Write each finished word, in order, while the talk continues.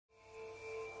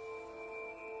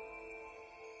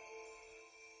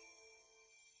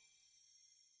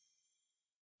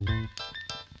Mostly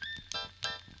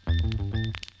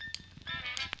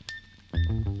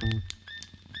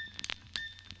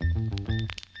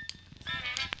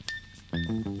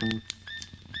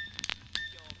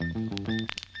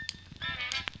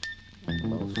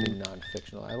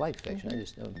non-fictional. I like fiction.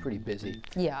 I'm pretty busy.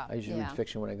 Yeah. I usually read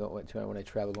fiction when I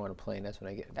travel, go on a plane. That's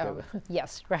when I get. Oh,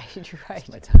 yes, right, right. That's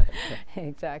my time.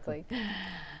 Exactly.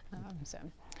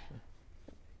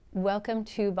 Welcome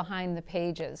to Behind the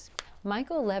Pages.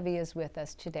 Michael Levy is with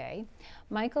us today.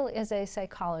 Michael is a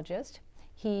psychologist.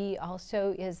 He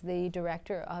also is the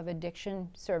director of addiction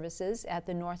services at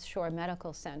the North Shore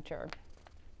Medical Center.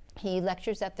 He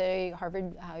lectures at the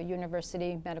Harvard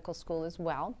University Medical School as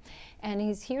well. And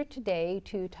he's here today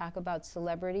to talk about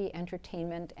celebrity,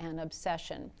 entertainment, and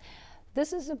obsession.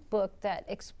 This is a book that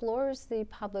explores the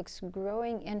public's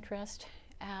growing interest,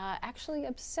 actually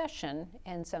obsession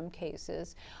in some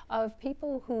cases, of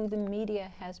people who the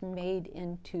media has made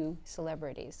into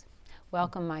celebrities.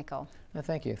 Welcome, Michael.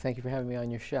 Thank you. Thank you for having me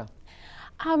on your show.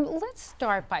 Let's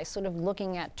start by sort of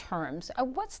looking at terms.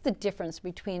 What's the difference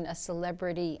between a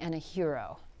celebrity and a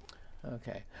hero?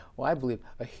 Okay. Well, I believe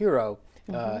a hero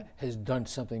has done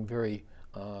something very,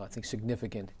 I think,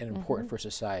 significant and important for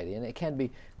society. And it can be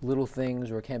little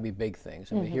things or it can be big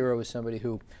things. I mean, a hero is somebody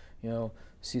who,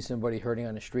 sees somebody hurting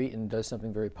on the street and does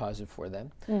something very positive for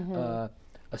them. A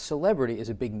celebrity is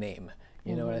a big name.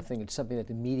 And I think it's something that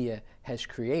the media has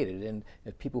created, and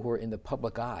people who are in the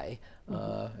public eye,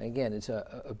 again, it's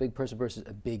a big person versus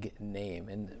a big name,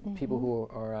 and people who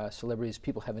are celebrities,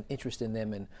 people have an interest in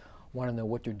them and want to know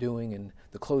what they're doing and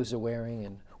the clothes they're wearing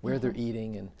and where they're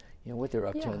eating and what they're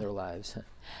up to in their lives.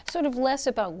 Sort of less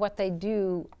about what they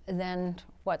do than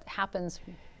what happens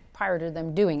prior to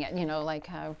them doing it, like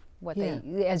what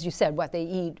they, as you said, what they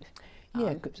eat.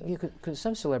 Yeah, because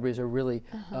some celebrities are really,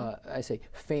 I say,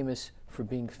 famous for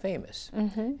being famous,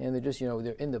 and they're just,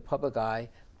 they're in the public eye,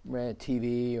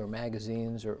 TV or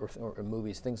magazines or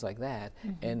movies, things like that,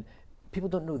 and people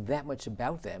don't know that much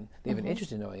about them. They have an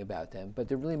interest in knowing about them, but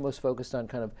they're really most focused on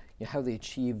kind of how they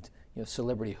achieved,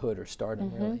 celebrityhood or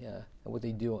stardom, really, and what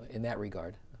they do in that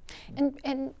regard.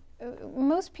 And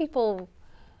most people,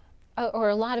 or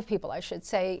a lot of people, I should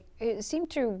say, seem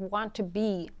to want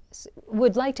to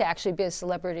would like to actually be a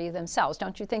celebrity themselves.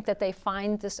 Don't you think that they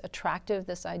find this attractive,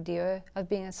 this idea of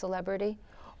being a celebrity?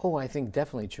 Oh, I think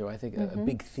definitely true. I think a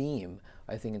big theme,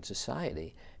 I think, in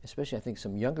society, especially I think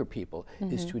some younger people,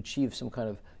 is to achieve some kind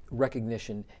of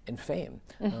recognition and fame.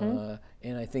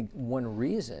 And I think one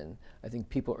reason I think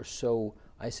people are so,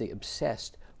 I say,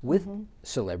 obsessed with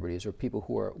celebrities or people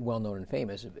who are well-known and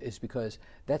famous is because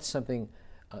that's something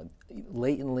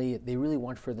latently they really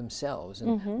want for themselves,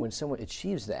 and when someone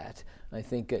achieves that, I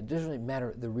think it doesn't really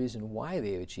matter the reason why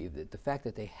they achieved it. The fact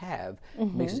that they have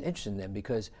makes us interested in them,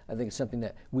 because I think it's something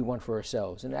that we want for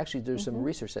ourselves. And actually, there's some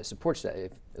research that supports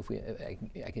that.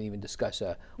 I can even discuss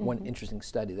one interesting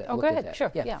study that looked at that. Sure.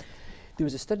 Yeah. There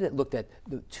was a study that looked at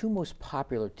the two most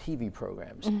popular TV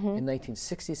programs in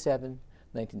 1967,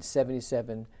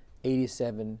 1977,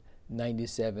 87.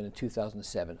 97 and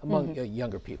 2007 among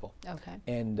younger people. Okay.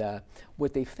 And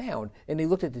what they found, and they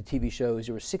looked at the TV shows,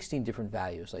 there were 16 different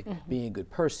values, like being a good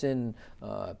person,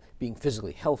 being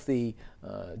physically healthy,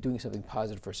 doing something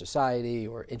positive for society,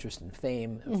 or interest in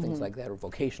fame, things like that, or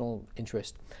vocational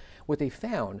interest. What they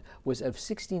found was of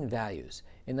 16 values,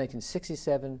 in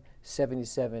 1967,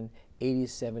 77,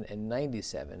 87, and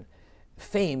 97,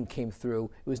 fame came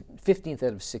through. It was 15th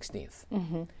out of 16th.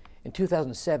 In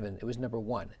 2007, it was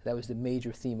 #1. That was the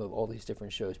major theme of all these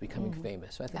different shows, becoming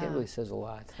famous. So I think that really says a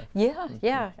lot.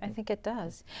 Yeah, I think it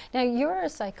does. Now, you're a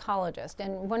psychologist,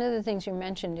 and one of the things you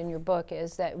mentioned in your book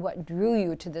is that what drew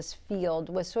you to this field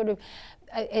was sort of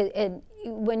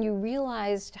when you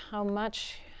realized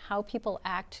how people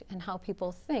act and how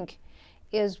people think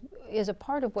is a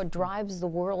part of what drives the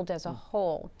world as a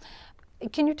whole.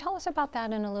 Can you tell us about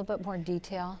that in a little bit more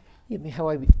detail? You mean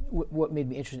what made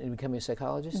me interested in becoming a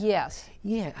psychologist? Yes.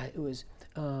 Yeah, it was,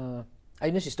 I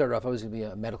initially started off, I was going to be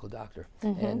a medical doctor,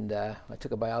 and I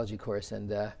took a biology course, and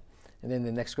then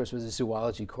the next course was a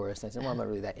zoology course, and I said, well, I'm not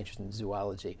really that interested in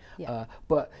zoology.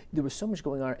 But there was so much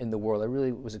going on in the world. I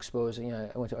really was exposed, I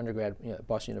went to undergrad at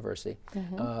Boston University,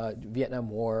 Vietnam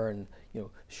War, and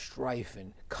strife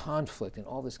and conflict and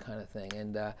all this kind of thing.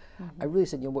 And I really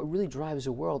said, what really drives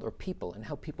the world are people and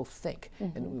how people think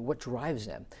and what drives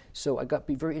them. So I got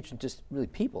very interested in just really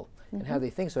people and how they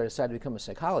think. So I decided to become a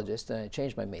psychologist, and I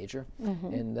changed my major.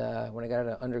 And when I got out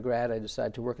of undergrad, I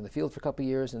decided to work in the field for a couple of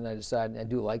years, and I decided I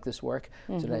do like this work.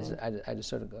 So then I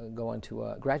decided to go on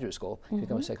to graduate school to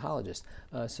become a psychologist.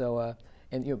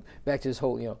 And back to this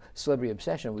whole celebrity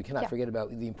obsession, we cannot forget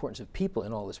about the importance of people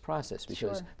in all this process,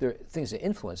 because there are things that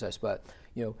influence us, but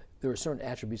there are certain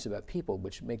attributes about people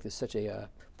which make this such a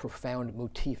profound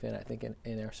motif, I think,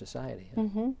 in our society.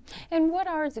 And what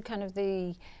are the kind of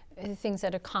the things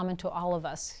that are common to all of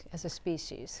us as a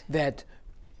species? That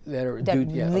lead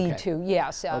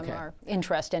to our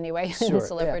interest anyway in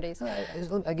celebrities.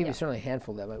 I'll give you certainly a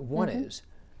handful of them. One is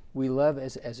we love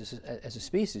as a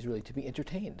species really to be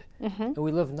entertained, and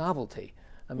we love novelty.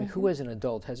 I mean, who as an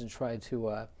adult hasn't tried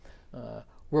to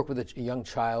work with a young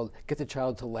child, get the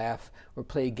child to laugh, or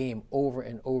play a game over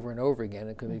and over and over again?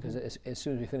 Because as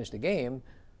soon as we finish the game,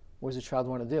 what does the child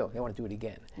want to do? They want to do it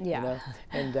again.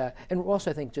 And also,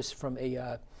 I think, just from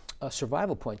a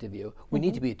survival point of view, we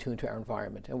need to be attuned to our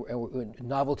environment, and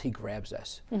novelty grabs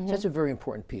us. So that's a very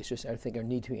important piece. Just I think our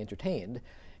need to be entertained,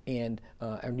 and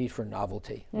our need for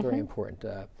novelty, very important.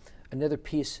 Another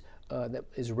piece that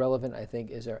is relevant, I think,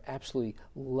 is our absolute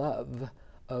love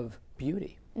of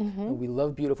beauty. And we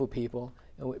love beautiful people,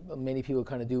 and many people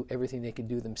kind of do everything they can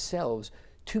do themselves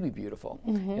to be beautiful.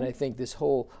 And I think this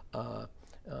whole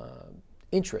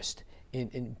interest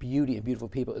in beauty and beautiful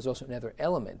people is also another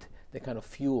element that kind of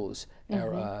fuels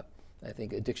our, I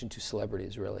think, addiction to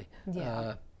celebrities, really.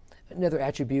 Another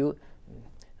attribute,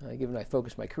 given I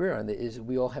focus my career on, is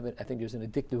we all have, I think there's an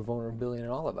addictive vulnerability in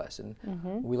all of us, and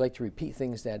we like to repeat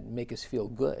things that make us feel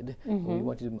good, and we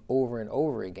want to do them over and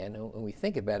over again. And when we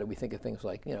think about it, we think of things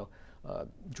like,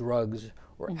 drugs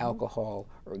or alcohol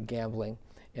or gambling.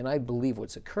 And I believe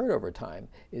what's occurred over time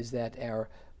is that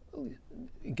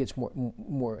it gets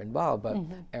more involved, but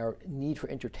our need for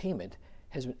entertainment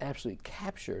has been absolutely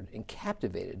captured and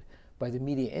captivated by the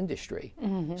media industry,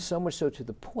 so much so to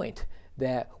the point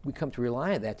that we come to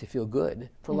rely on that to feel good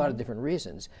for a lot of different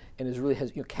reasons, and it really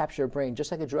has captured our brain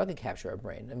just like a drug can capture our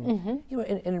brain. I mean,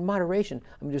 and in moderation,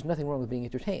 I mean, there's nothing wrong with being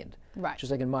entertained. Right.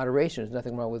 Just like in moderation, there's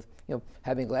nothing wrong with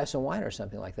having a glass of wine or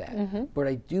something like that. But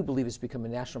I do believe it's become a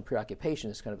national preoccupation,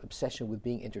 this kind of obsession with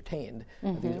being entertained.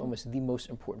 I think it's almost the most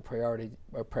important priority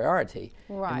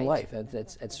in life. And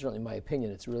that's certainly my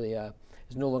opinion. It's really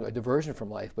it's no longer a diversion from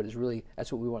life, but it's really,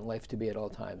 that's what we want life to be at all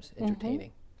times,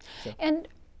 entertaining. So. And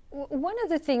one of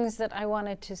the things that I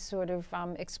wanted to sort of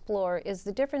explore is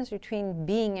the difference between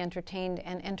being entertained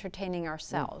and entertaining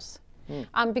ourselves.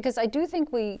 Because I do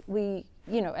think we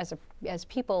as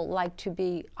people like to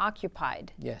be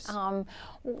occupied. Yes.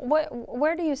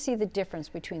 Where do you see the difference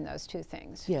between those two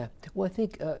things? Yeah. Well, I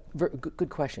think good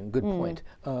question, good point.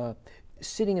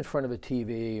 Sitting in front of a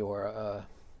TV or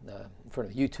in front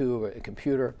of YouTube or a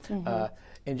computer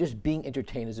and just being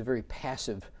entertained is a very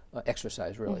passive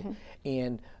exercise, really.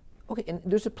 And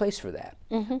there's a place for that.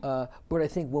 But I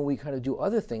think when we kind of do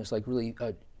other things like really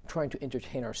trying to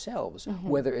entertain ourselves,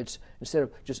 whether it's instead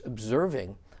of just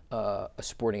observing a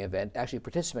sporting event, actually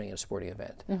participating in a sporting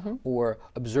event, or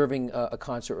observing a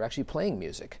concert or actually playing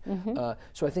music.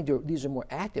 So I think these are more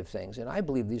active things, and I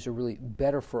believe these are really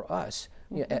better for us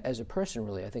as a person,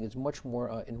 really. I think it's much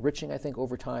more enriching, I think,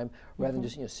 over time, rather than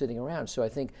just sitting around. So I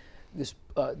think this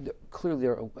clearly,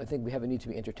 I think we have a need to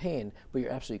be entertained, but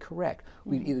you're absolutely correct.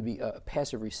 We'd either be a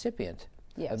passive recipient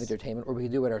of entertainment, or we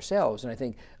can do it ourselves. And I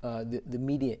think the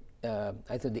media,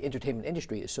 I think the entertainment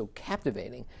industry is so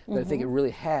captivating that I think it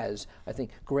really has, I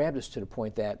think, grabbed us to the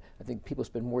point that I think people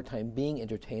spend more time being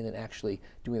entertained than actually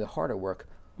doing the harder work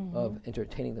of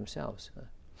entertaining themselves.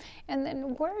 And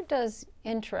then where does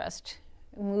interest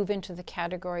move into the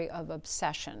category of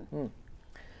obsession?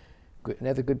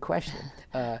 Another good question.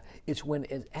 It's when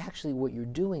actually what you're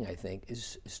doing, I think,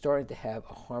 is starting to have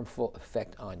a harmful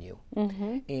effect on you.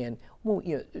 And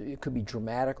it could be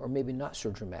dramatic or maybe not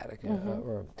so dramatic.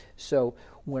 So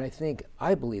when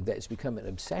I believe that it's become an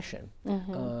obsession,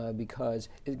 because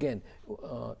again,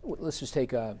 let's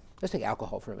take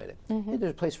alcohol for a minute.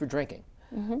 There's a place for drinking.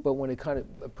 But when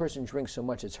a person drinks so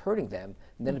much it's hurting them,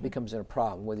 then it becomes a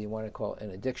problem, whether you want to call it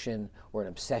an addiction or an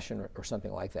obsession or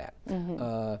something like that.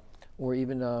 Or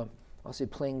even, I'll say,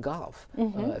 playing golf.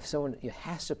 If someone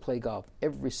has to play golf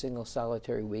every single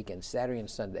solitary weekend, Saturday and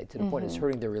Sunday, to the point it's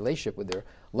hurting their relationship with their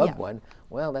loved one,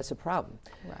 well, that's a problem.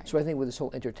 Right. So I think with this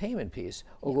whole entertainment piece,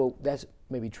 although that's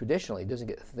maybe traditionally doesn't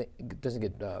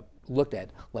get looked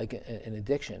at like an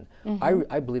addiction,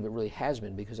 I believe it really has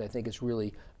been, because I think it's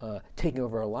really taking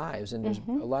over our lives. And there's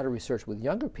a lot of research with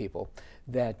younger people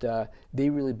that they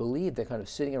really believe that kind of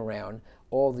sitting around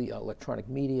all the electronic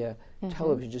media,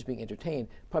 television, just being entertained,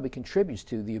 probably contributes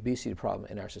to the obesity problem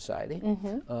in our society,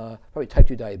 probably type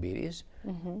 2 diabetes,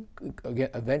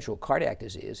 eventual cardiac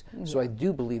disease. So I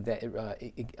do believe that,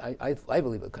 I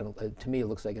believe it kind of, to me, it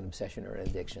looks like an obsession or an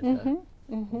addiction.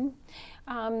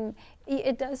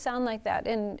 It does sound like that,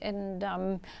 and in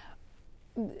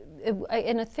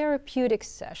a therapeutic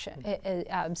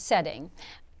session setting,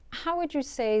 how would you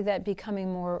say that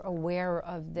becoming more aware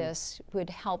of this would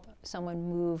help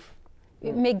someone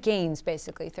make gains,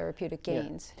 basically therapeutic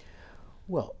gains? Yeah.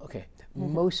 Well, okay.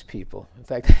 Most people, in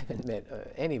fact, I haven't met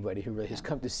anybody who really has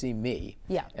come to see me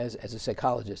as a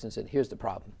psychologist and said, "Here's the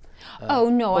problem." Oh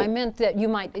no, I meant that you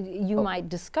might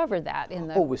discover that in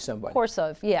the with somebody. Course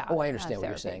of Oh, I understand what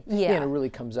you're saying. Yeah, and it really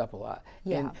comes up a lot.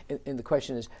 Yeah. And the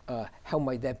question is, how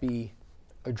might that be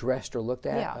addressed or looked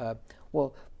at? Yeah.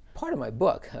 Well, part of my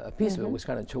book, a piece of it was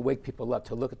kind of to wake people up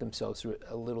to look at themselves through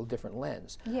a little different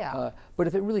lens. Yeah. But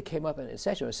if it really came up in a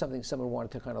session, it was something someone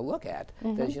wanted to kind of look at,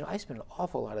 because I spend an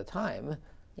awful lot of time,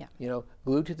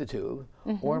 glued to the tube,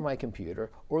 or on my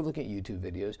computer, or looking at YouTube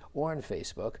videos, or on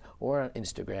Facebook, or on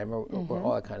Instagram, or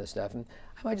all that kind of stuff. And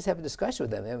I might just have a discussion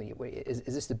with them. I mean, is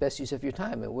this the best use of your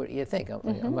time? And what do you think?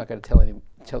 I'm not going to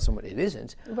tell someone it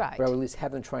isn't, right. but I would at least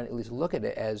have them try and at least look at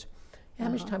it as, how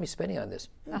much time are you spending on this?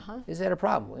 Is that a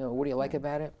problem? What do you like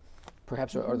about it?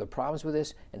 Perhaps are there problems with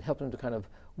this? And help them to kind of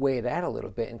weigh it out a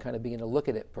little bit and kind of begin to look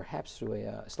at it perhaps through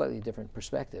a slightly different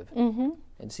perspective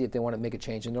and see if they want to make a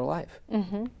change in their life.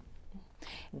 And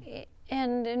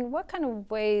in what kind of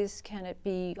ways can it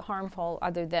be harmful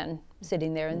other than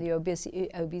sitting there in the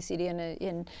obesity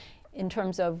and in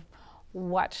terms of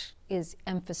what is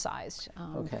emphasized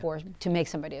to make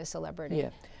somebody a celebrity?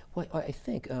 Yeah, well, I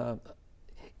think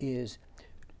is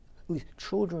at least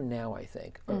children now, I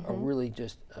think, are really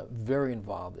just very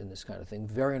involved in this kind of thing,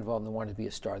 very involved and wanting to be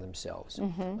a star themselves.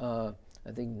 I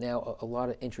think now a lot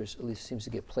of interest at least seems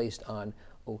to get placed on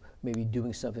maybe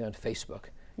doing something on Facebook,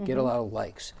 get a lot of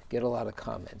likes, get a lot of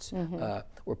comments,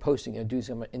 or posting and doing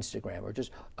something on Instagram, or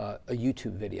just a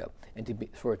YouTube video, and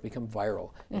for it to become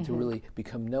viral and to really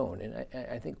become known. And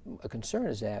I think a concern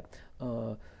is that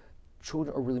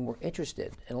children are really more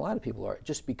interested, and a lot of people are,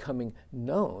 just becoming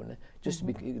known, just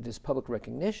this public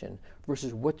recognition,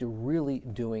 versus what they're really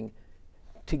doing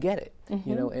to get it.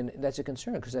 And that's a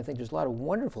concern, because I think there's a lot of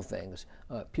wonderful things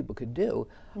people could do,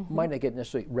 might not get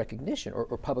necessarily recognition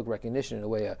or public recognition in the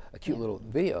way a cute little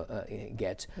video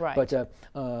gets, but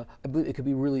I believe it could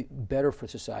be really better for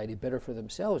society, better for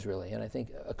themselves, really. And I think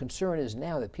a concern is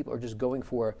now that people are just going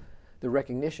for the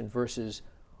recognition versus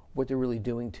what they're really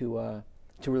doing to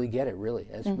really get it. Really,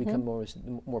 it's become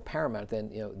more paramount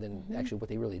than actually what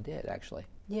they really did. Actually.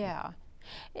 Yeah.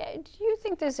 Do you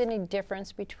think there's any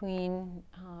difference between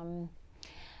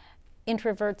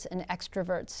introverts and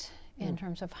extroverts in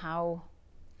terms of how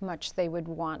much they would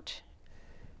want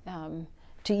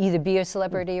to either be a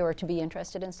celebrity or to be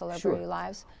interested in celebrity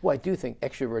lives? Well, I do think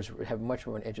extroverts have much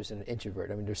more an interest in an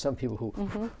introvert. I mean, there's some people who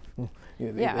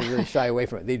they really shy away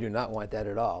from it. They do not want that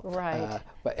at all. Right.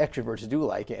 But extroverts do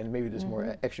like it, and maybe there's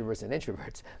more extroverts than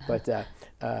introverts. But there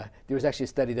was actually a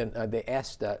study done. They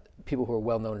asked people who are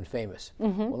well-known and famous.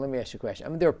 Well, let me ask you a question. I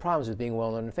mean, there are problems with being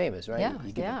well-known and famous, right? Yeah,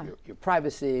 you get your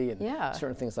privacy and Yeah.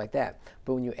 certain things like that.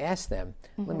 But when you ask them,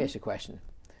 let me ask you a question.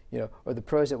 Are the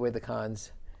pros outweigh the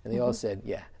cons? And they all said,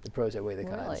 yeah, the pros outweigh the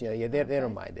cons. Really? They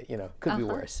don't mind it. Could be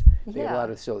worse. They get a Yeah.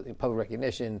 lot of public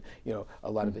recognition,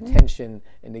 a lot of attention,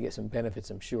 and they get some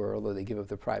benefits, I'm sure, although they give up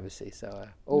their privacy. So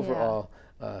overall,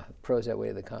 pros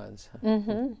outweigh the cons.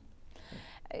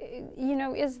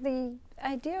 Is the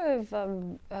idea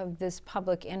of this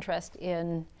public interest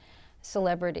in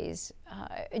celebrities,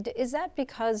 is that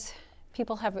because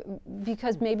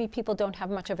maybe people don't have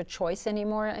much of a choice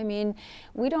anymore? I mean,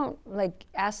 we don't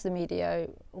ask the media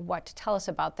what to tell us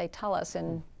about. They tell us,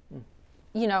 and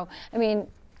I mean,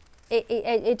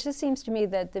 it just seems to me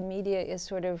that the media is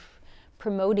sort of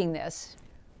promoting this,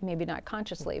 maybe not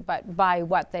consciously, but by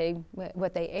what they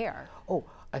air. Oh,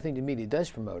 I think the media does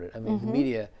promote it. I mean, the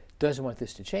media does want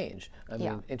this to change. I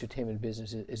mean, entertainment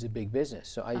business is a big business.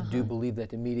 So I do believe that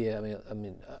the media, I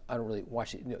mean, I don't really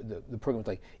watch the programs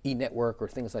like E! Network or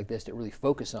things like this that really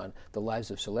focus on the lives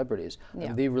of celebrities. I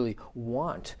mean, they really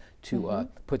want to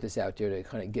put this out there to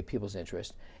kind of get people's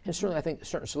interest. And certainly I think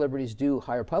certain celebrities do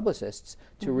hire publicists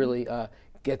to really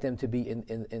get them to be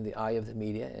in the eye of the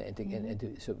media and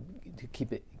to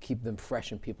keep them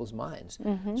fresh in people's minds.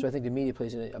 So I think the media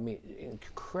plays an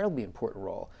incredibly important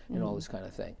role in all this kind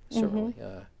of thing. Certainly,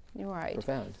 You're right.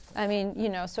 Profound. I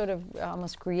mean, sort of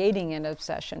almost creating an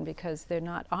obsession because they're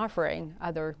not offering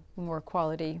other more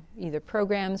quality either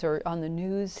programs or on the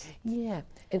news. Yeah,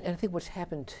 and I think what's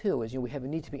happened too is we have a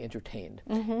need to be entertained,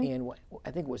 and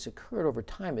I think what's occurred over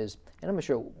time is, and I'm not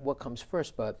sure what comes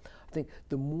first, but I think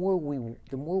the more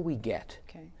we get,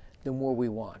 the more we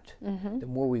want. The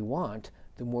more we want,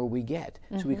 the more we get.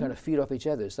 So we kind of feed off each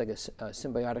other. It's like a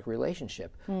symbiotic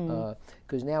relationship.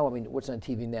 Because now, I mean, what's on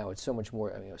TV now? It's so much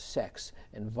more, I mean, sex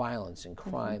and violence and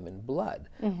crime and blood.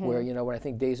 Where, you know, when I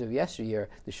think days of yesteryear,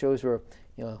 the shows were,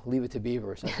 you know, Leave It to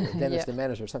Beaver or something, or Dennis the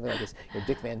Menace or something like this, or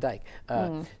Dick Van Dyke.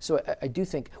 So I do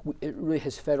think it really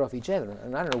has fed off each other.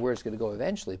 And I don't know where it's going to go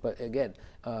eventually, but again,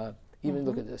 even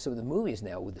look at some of the movies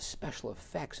now with the special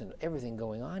effects and everything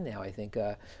going on now. I think,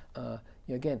 you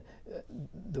know, again,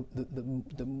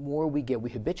 the more we get,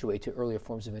 we habituate to earlier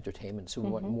forms of entertainment. So we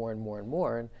want more and more and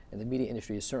more. And the media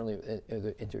industry is certainly,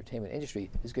 the entertainment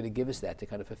industry is going to give us that to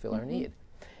kind of fulfill our need.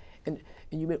 And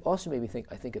you also made me think,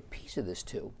 I think a piece of this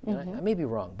too, and I may be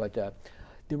wrong, but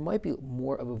there might be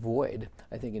more of a void,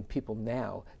 I think, in people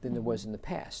now than there was in the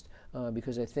past.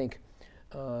 Because I think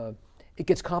it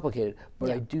gets complicated, but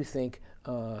I do think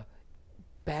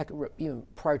back, even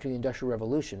prior to the Industrial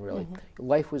Revolution, really,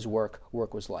 life was work,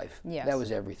 work was life. That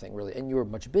was everything, really, and you were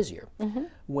much busier.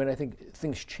 When I think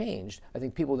things changed, I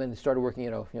think people then started working,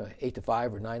 you know, 8 to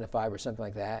 5 or 9 to 5 or something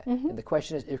like that. And the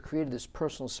question is, it created this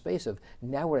personal space of,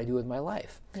 now what do I do with my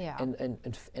life?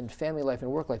 And family life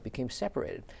and work life became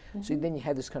separated. So then you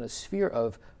had this kind of sphere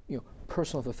of, you know,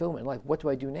 personal fulfillment in life. What do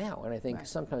I do now? And I think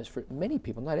sometimes for many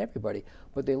people, not everybody,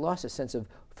 but they lost a sense of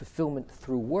fulfillment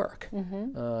through work.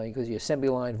 Because the assembly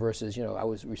line versus, you know, I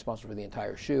was responsible for the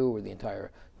entire shoe or the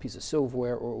entire piece of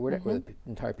silverware or whatever, or the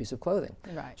entire piece of clothing.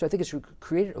 So I think it's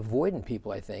created a void in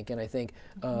people, I think, and I think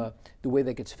the way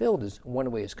that gets filled is,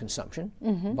 one way is consumption,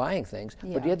 buying things,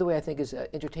 but the other way I think is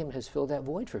entertainment has filled that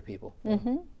void for people.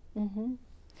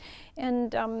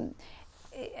 And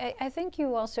I think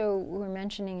you also were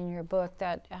mentioning in your book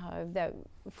that that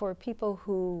for people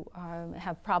who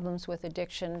have problems with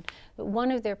addiction,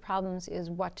 one of their problems is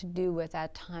what to do with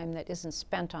that time that isn't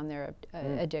spent on their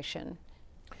addiction.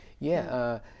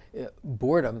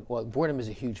 Boredom. Well, boredom is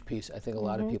a huge piece. I think a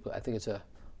lot of people, I think it's a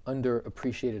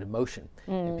underappreciated emotion.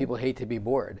 And people hate to be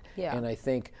bored. And I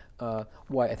think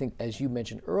why I think, as you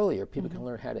mentioned earlier, people can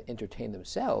learn how to entertain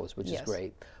themselves, which is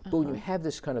great. But when you have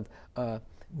this kind of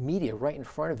media right in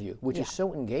front of you, which is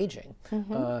so engaging,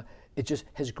 it just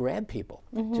has grabbed people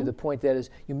to the point that is,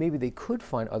 maybe they could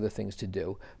find other things to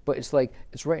do, but it's like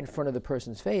it's right in front of the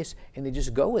person's face, and they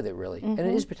just go with it, really. And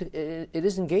it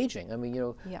is engaging. I mean,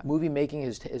 you know, movie making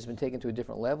has been taken to a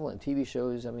different level, and TV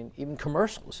shows. I mean, even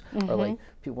commercials are like,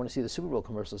 people want to see the Super Bowl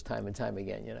commercials time and time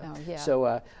again. You know,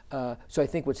 so I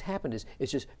think what's happened is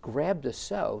it's just grabbed us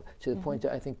so to the point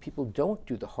that I think people don't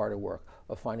do the harder work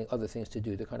of finding other things to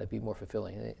do to kind of be more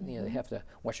fulfilling. You know, they have to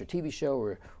watch their TV show,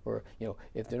 or you know,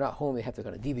 if they're not home, they have to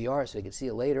kind of DVR so they can see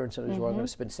it later. And sometimes we're all going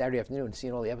to spend Saturday afternoon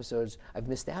seeing all the episodes I've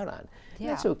missed out on. And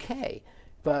that's okay,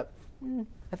 but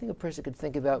I think a person could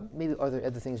think about maybe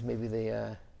other things maybe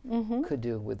they could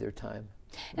do with their time.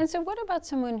 And so what about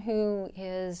someone who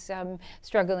is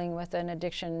struggling with an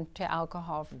addiction to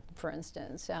alcohol, for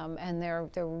instance, and they're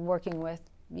working with,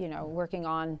 you know, working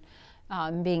on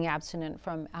being abstinent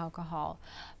from alcohol,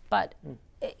 but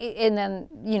and then,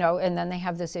 you know, and then they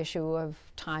have this issue of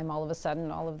time. All of a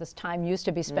sudden, all of this time used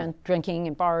to be spent drinking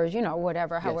in bars, you know,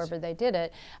 whatever, however they did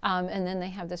it, and then they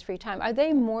have this free time. Are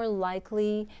they more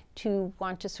likely to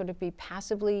want to sort of be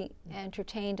passively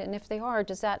entertained? And if they are,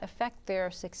 does that affect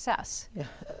their success?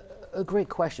 A great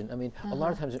question. I mean, a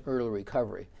lot of times in early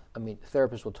recovery, I mean,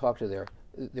 therapists will talk to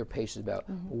their patients about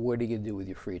what are you going to do with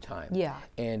your free time.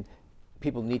 And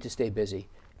people need to stay busy.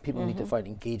 People need to find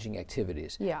engaging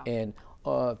activities. And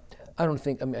I don't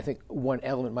think, I mean, I think one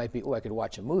element might be, oh, I could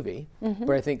watch a movie,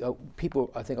 but I think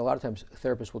I think a lot of times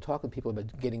therapists will talk with people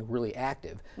about getting really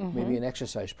active, maybe an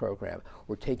exercise program,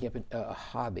 or taking up a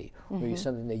hobby, or maybe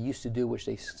something they used to do which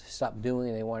they stopped doing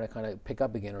and they want to kind of pick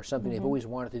up again, or something they've always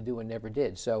wanted to do and never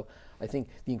did. So I think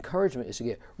the encouragement is to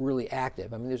get really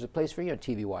active. I mean, there's a place for, you know,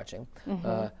 TV watching,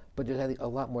 but there's, I think, a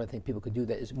lot more I think people could do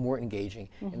that is more engaging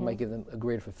and might give them a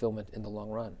greater fulfillment in the long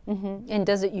run. And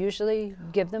does it usually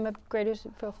give them a greater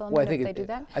fulfillment if they do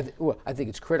that? I think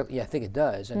it's critical. Yeah, I think it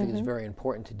does. I think it's very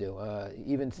important to do.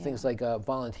 Even things like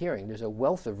volunteering. There's a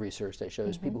wealth of research that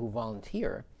shows people who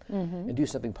volunteer and do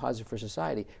something positive for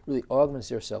society really augments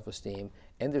their self-esteem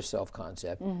and their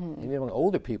self-concept. And even among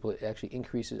older people, it actually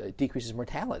decreases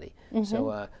mortality.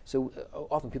 So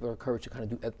often people are encouraged to kind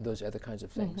of do those other kinds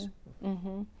of things.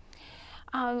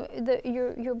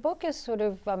 Your book is sort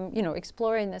of you know,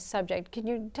 exploring this subject. Can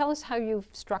you tell us how you've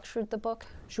structured the book?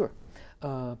 Sure.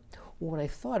 Well, when I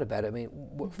thought about it, I mean,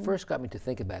 what first got me to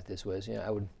think about this was, you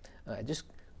know, I just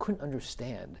couldn't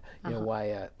understand, you know,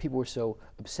 why people were so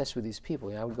obsessed with these people.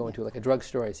 You know, I would go into like a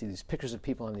drugstore, I'd see these pictures of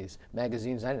people on these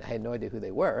magazines. I had no idea who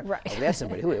they were. I would ask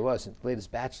somebody who it was, the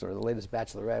latest Bachelor, or the latest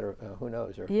Bachelorette, or who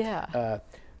knows. Or,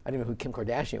 I didn't know who Kim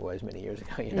Kardashian was many years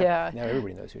ago. You know? Yeah. Now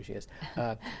everybody knows who she is.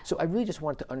 So I really just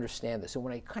wanted to understand this. So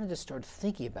when I kind of just started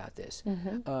thinking about this,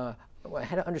 I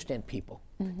had to understand people.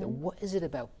 What is it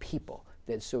about people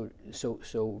that's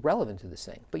so relevant to this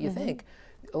thing? But you think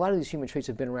a lot of these human traits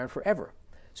have been around forever.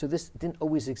 So this didn't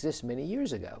always exist many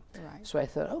years ago. Right. So I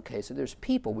thought, okay, so there's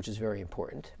people, which is very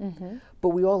important, but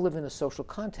we all live in a social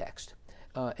context.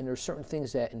 And there are certain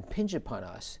things that impinge upon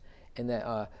us and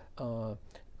that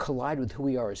collide with who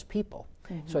we are as people.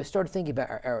 So I started thinking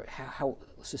about how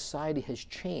society has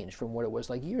changed from what it was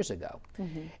like years ago.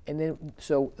 And then,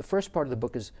 so the first part of the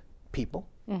book is people.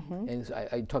 And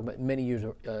I talk about many years,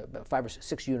 about 5 or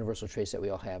 6 universal traits that we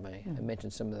all have. I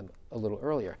mentioned some of them a little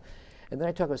earlier. And then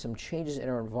I talk about some changes in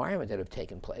our environment that have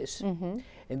taken place. And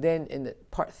then in the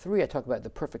part 3, I talk about the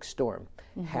perfect storm,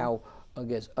 how I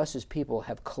guess us as people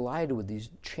have collided with these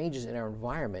changes in our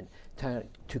environment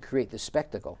to create this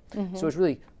spectacle. So it's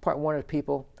really part 1 is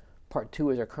people, part 2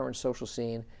 is our current social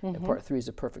scene, and part 3 is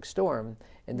the perfect storm.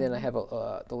 And then I have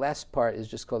the last part is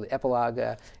just called the epilogue,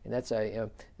 and that's I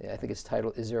think it's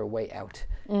titled "Is There a Way Out?"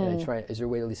 And I try, is there a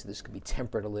way at least this could be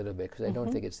tempered a little bit, because I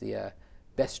don't think it's the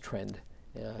best trend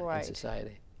in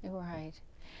society. Right.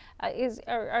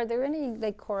 Are there any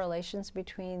like correlations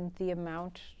between the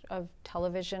amount of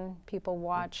television people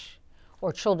watch,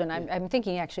 or children? I'm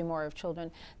thinking actually more of children.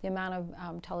 The amount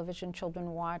of television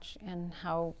children watch, and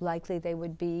how likely they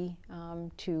would be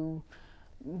to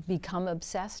become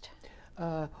obsessed?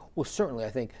 Well, certainly, I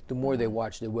think the more they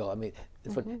watch, they will. I mean,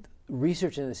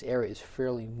 research in this area is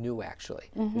fairly new, actually.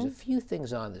 There's a few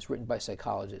things on this written by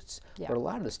psychologists, but a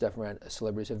lot of the stuff around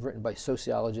celebrities have written by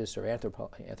sociologists or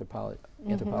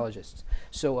anthropologists.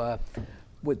 So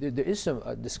what there is some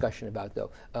discussion about,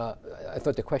 though. I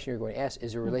thought the question you were going to ask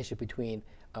is a relationship between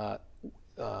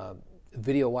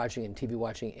video watching and TV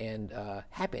watching and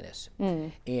happiness.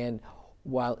 And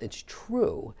while it's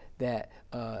true that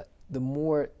the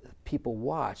more people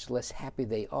watch, less happy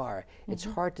they are, it's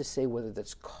hard to say whether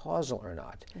that's causal or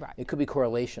not. Right. It could be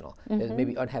correlational.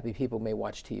 Maybe unhappy people may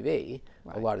watch TV,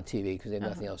 a lot of TV, because they have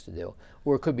nothing else to do.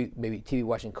 Or it could be maybe TV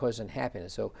watching causes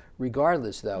unhappiness. So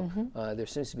regardless, though, there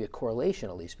seems to be a correlation,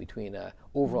 at least, between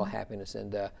overall happiness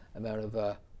and amount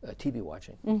of TV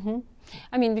watching.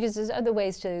 I mean, because there's other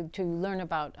ways to learn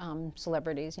about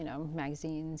celebrities, you know,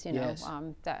 magazines, you know,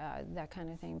 that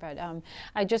kind of thing. But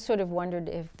I just sort of wondered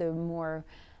if the more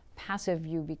passive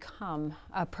you become,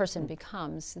 a person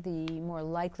becomes, the more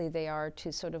likely they are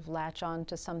to sort of latch on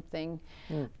to something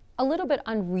a little bit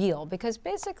unreal. Because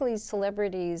basically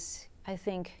celebrities, I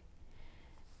think,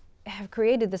 have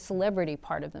created the celebrity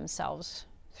part of themselves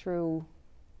through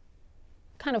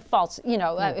kind of false, you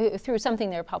know, through something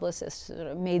their publicists sort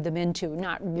of made them into,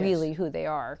 not really who they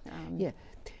are.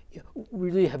 We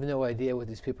really have no idea what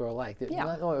these people are like.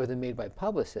 Not only are they made by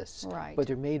publicists, but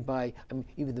they're made by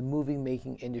even the movie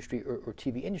making industry or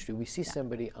TV industry. We see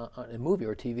somebody on a movie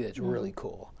or TV that's really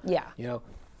cool. You know,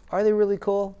 are they really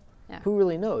cool? Who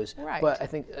really knows? But I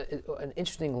think an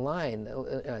interesting line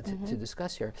to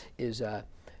discuss here is there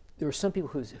are some people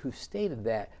who've stated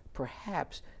that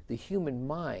perhaps the human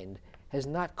mind has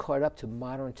not caught up to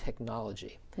modern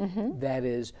technology. That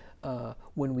is,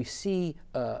 when we see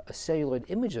a celluloid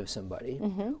image of somebody,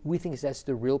 we think that's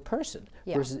the real person,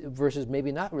 versus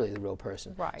maybe not really the real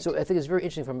person. So I think it's very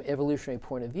interesting from an evolutionary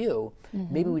point of view.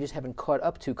 Maybe we just haven't caught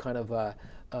up to kind of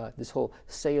this whole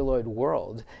celluloid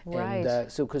world.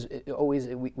 And so, because always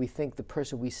we think the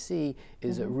person we see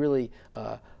is a really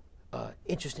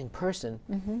interesting person.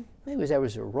 Maybe that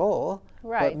was a role,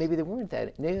 but maybe they weren't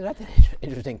that. Maybe they're not that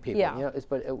interesting people. You know,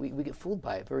 but we get fooled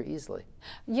by it very easily.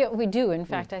 Yeah, we do. In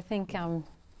fact, I think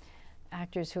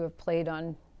actors who have played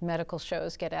on medical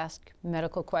shows get asked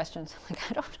medical questions.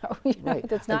 Like, I don't know. You know,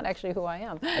 that's not actually who I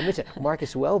am. I mentioned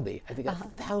Marcus Welby. I think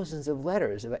got thousands of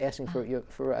letters about asking for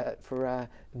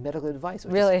medical advice,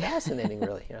 which is fascinating,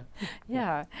 really. You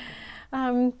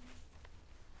know?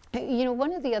 You know,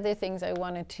 one of the other things I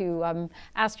wanted to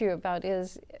ask you about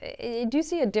is, do you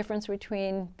see a difference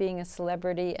between being a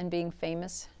celebrity and being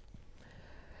famous?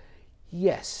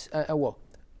 Yes. Well,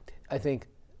 I think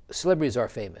celebrities are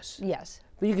famous. Yes.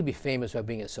 But you could be famous by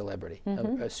being a celebrity,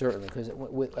 certainly, because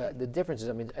the difference is,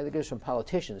 I mean, I think there's some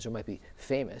politicians who might be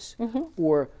famous,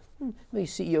 or maybe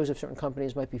CEOs of certain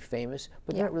companies might be famous,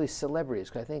 but they're not really celebrities,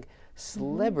 because I think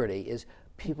celebrity is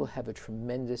people have a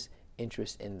tremendous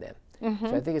interest in them.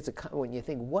 So I think it's when you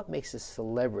think what makes a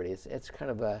celebrity, it's kind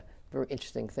of a very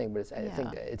interesting thing, but I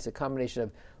think it's a combination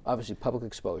of obviously public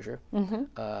exposure.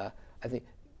 I think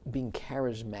being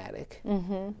charismatic.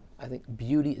 I think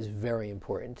beauty is very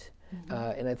important.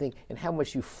 and I think, and how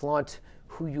much you flaunt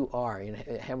who you are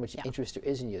and how much interest there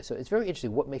is in you. So it's very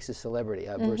interesting what makes a celebrity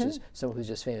versus someone who's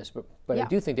just famous. But I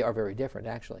do think they are very different,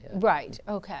 actually. Right.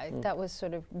 Okay. That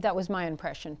was my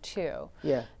impression too.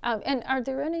 Yeah. And are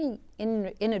there any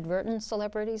inadvertent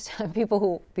celebrities, people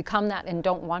who become that and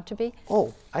don't want to be?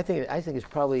 Oh, I think it's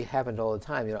probably happened all the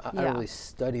time. You know, I don't really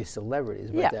study celebrities,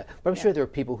 but I'm sure there are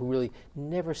people who really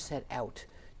never set out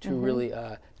to really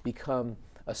become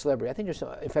a celebrity. I think there's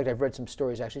some, in fact, I've read some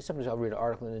stories, actually. Sometimes I'll read an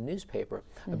article in a newspaper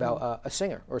about a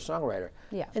singer or a songwriter.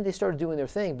 Yeah. And they started doing their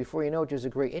thing. Before you know it, there's a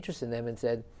great interest in them, and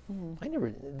said,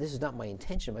 this is not my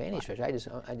intention by any stretch. I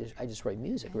just write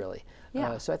music, really.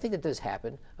 Yeah. So I think that does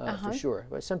happen, for sure.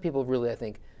 But some people really, I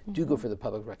think, do go for the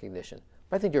public recognition.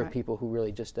 But I think there are people who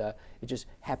really just, it just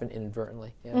happened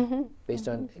inadvertently, based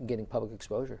on getting public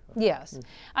exposure. Yes.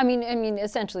 I mean,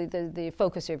 essentially the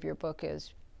focus of your book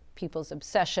is people's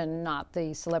obsession, not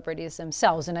the celebrities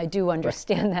themselves, and I do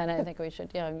understand that. I think we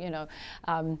should,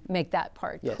 make that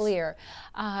part clear.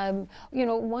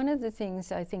 One of the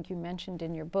things I think you mentioned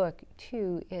in your book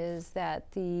too is that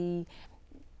the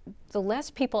less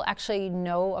people actually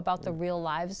know about the real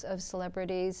lives of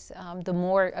celebrities, the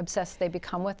more obsessed they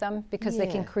become with them, because they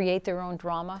can create their own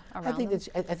drama around them.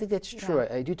 I think that's true.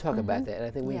 I do talk about that, and I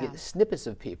think when you get snippets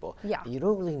of people, you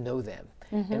don't really know them.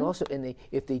 And also,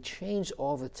 if they change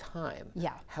all the time,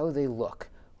 how they look,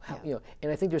 and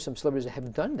I think there's some celebrities that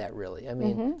have done that, really. I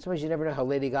mean, sometimes you never know how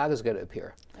Lady Gaga's going to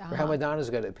appear, or how Madonna's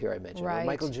going to appear, I mentioned. Or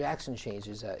Michael Jackson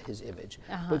changes his image.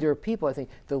 But there are people, I think,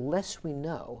 the less we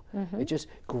know, it just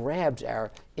grabs our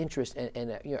interest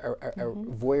and our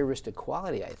voyeuristic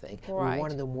quality, I think. We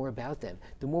want to know more about them.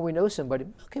 The more we know somebody,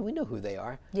 okay, we know who they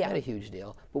are, not a huge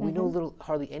deal, but we know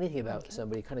hardly anything about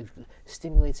somebody. It kind of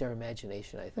stimulates our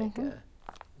imagination, I think.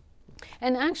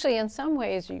 And actually, in some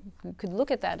ways, you could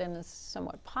look at that in a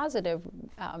somewhat positive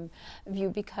view,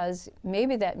 because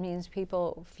maybe that means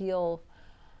people feel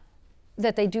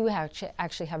that they do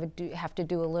actually have to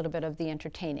do a little bit of the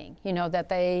entertaining, that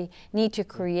they need to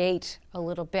create a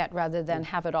little bit rather than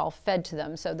have it all fed to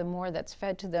them. So the more that's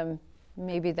fed to them,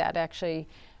 maybe that actually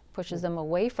pushes them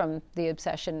away from the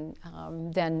obsession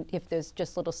than if there's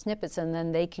just little snippets, and then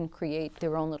they can create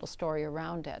their own little story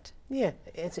around it. Yeah,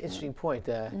 it's an interesting point.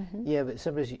 Yeah, but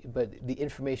sometimes, the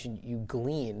information you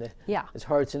glean, it's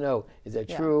hard to know, is that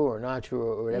true or not true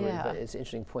or whatever. But it's an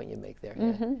interesting point you make there.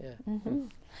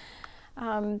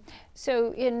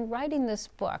 So in writing this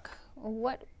book,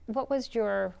 what was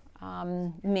your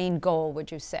main goal, would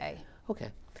you say? Okay.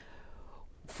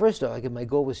 First off, my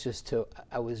goal was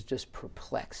I was just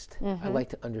perplexed. I like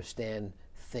to understand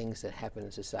things that happen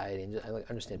in society, and I like to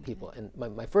understand people. And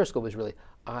my first goal was really,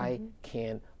 I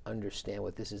can't understand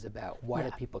what this is about. Why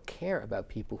do people care about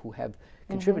people who have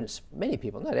contributed, many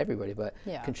people, not everybody, but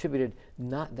contributed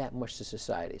not that much to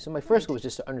society? So my first goal was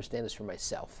just to understand this for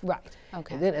myself. Right,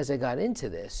 okay. And then as I got into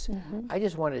this, I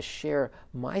just wanted to share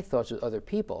my thoughts with other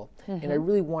people, and I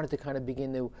really wanted to kind of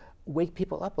begin to wake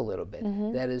people up a little bit.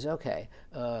 That is, okay,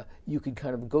 you could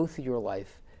kind of go through your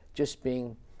life just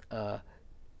being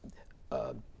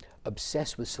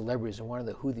obsessed with celebrities and want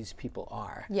to know who these people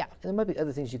are. Yeah. And there might be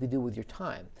other things you could do with your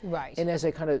time. Right. And as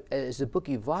the book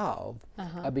evolved,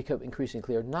 I became increasingly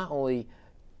clear, not only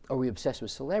are we obsessed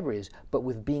with celebrities, but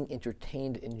with being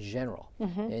entertained in general.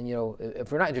 And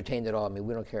if we're not entertained at all,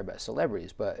 we don't care about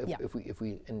celebrities. But if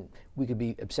we could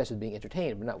be obsessed with being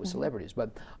entertained, but not with celebrities.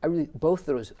 But both of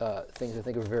those things I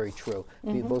think are very true.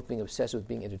 Both being obsessed with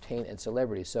being entertained and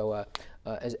celebrities. So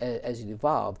as it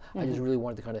evolved, I just really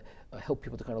wanted to kind of help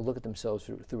people to kind of look at themselves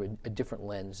through a different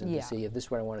lens, and to see if this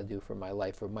is what I want to do for my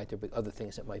life, or might there be other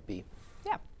things that might be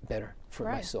better for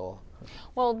my soul.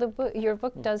 Well, your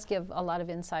book does give a lot of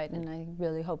insight, and I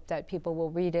really hope that people will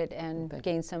read it and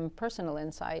gain some personal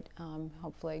insight,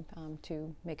 hopefully,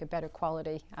 to make a better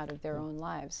quality out of their own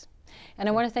lives. And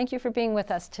I want to thank you for being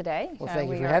with us today. Well,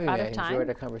 thank you for having me. I enjoyed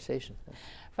our conversation.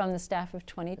 From the staff of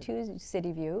 22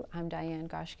 City View, I'm Diane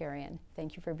Goshgarian.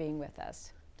 Thank you for being with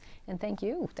us. And thank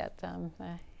you, that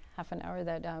half an hour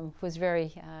that was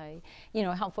very,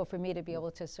 helpful for me to be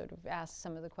able to sort of ask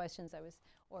some of the questions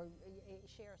or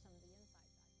share some